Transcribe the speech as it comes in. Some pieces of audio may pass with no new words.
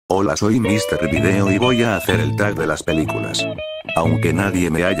Hola, soy Mr. Video y voy a hacer el tag de las películas. Aunque nadie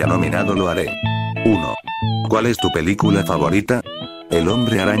me haya nominado, lo haré. 1. ¿Cuál es tu película favorita? El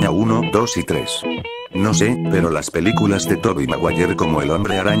Hombre Araña 1, 2 y 3. No sé, pero las películas de Tobey Maguire como El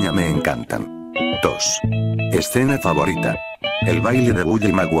Hombre Araña me encantan. 2. Escena favorita. El baile de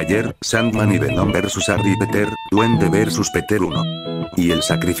Buddy Maguire, Sandman y Venom vs Harry Peter, Duende vs Peter 1. Y el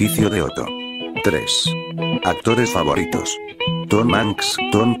sacrificio de Otto. 3. Actores favoritos. Tom Hanks,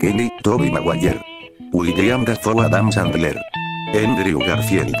 Tom Kenny, Tobey Maguire. William Dafoe, Adam Sandler. Andrew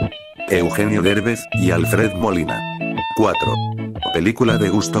Garfield. Eugenio Derbez y Alfred Molina. 4. Película de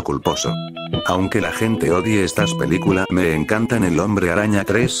gusto culposo. Aunque la gente odie estas películas, me encantan El Hombre Araña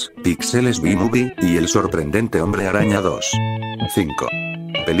 3, Pixeles B-Movie, y El Sorprendente Hombre Araña 2. 5.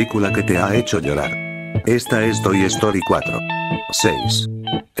 Película que te ha hecho llorar. Esta es Toy Story 4. 6.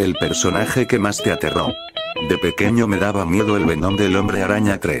 El personaje que más te aterró. De pequeño me daba miedo el Venom del Hombre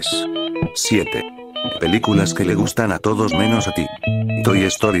Araña 3. 7. Películas que le gustan a todos menos a ti. Toy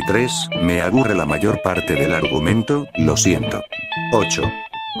Story 3, me aburre la mayor parte del argumento, lo siento. 8.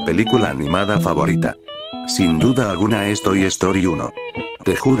 Película animada favorita. Sin duda alguna es Toy Story 1.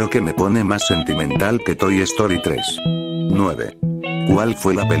 Te juro que me pone más sentimental que Toy Story 3. 9. ¿Cuál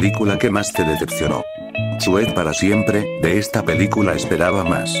fue la película que más te decepcionó? Shrek para siempre, de esta película esperaba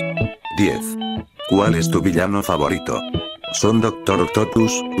más. 10. ¿Cuál es tu villano favorito? Son Doctor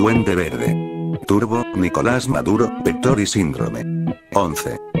Octopus, Duende Verde, Turbo, Nicolás Maduro, Vector y Síndrome.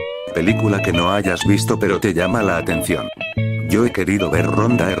 11. Película que no hayas visto pero te llama la atención. Yo he querido ver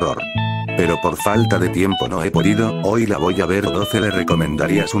Ronda Error, pero por falta de tiempo no he podido. Hoy la voy a ver. 12. ¿Le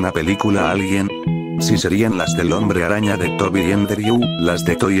recomendarías una película a alguien? Si serían las del Hombre Araña de Tobey y Andrew, las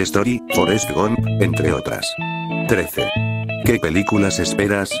de Toy Story, Forrest Gump, entre otras. 13. ¿Qué películas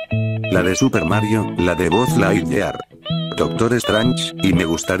esperas? La de Super Mario, la de Buzz Lightyear, Doctor Strange, y me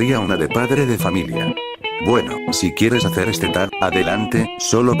gustaría una de Padre de Familia. Bueno, si quieres hacer este tag, adelante,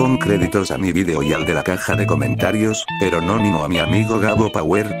 solo pon créditos a mi vídeo y al de la caja de comentarios, pero no a mi amigo Gabo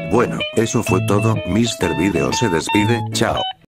Power. Bueno, eso fue todo, Mr. Video se despide, chao.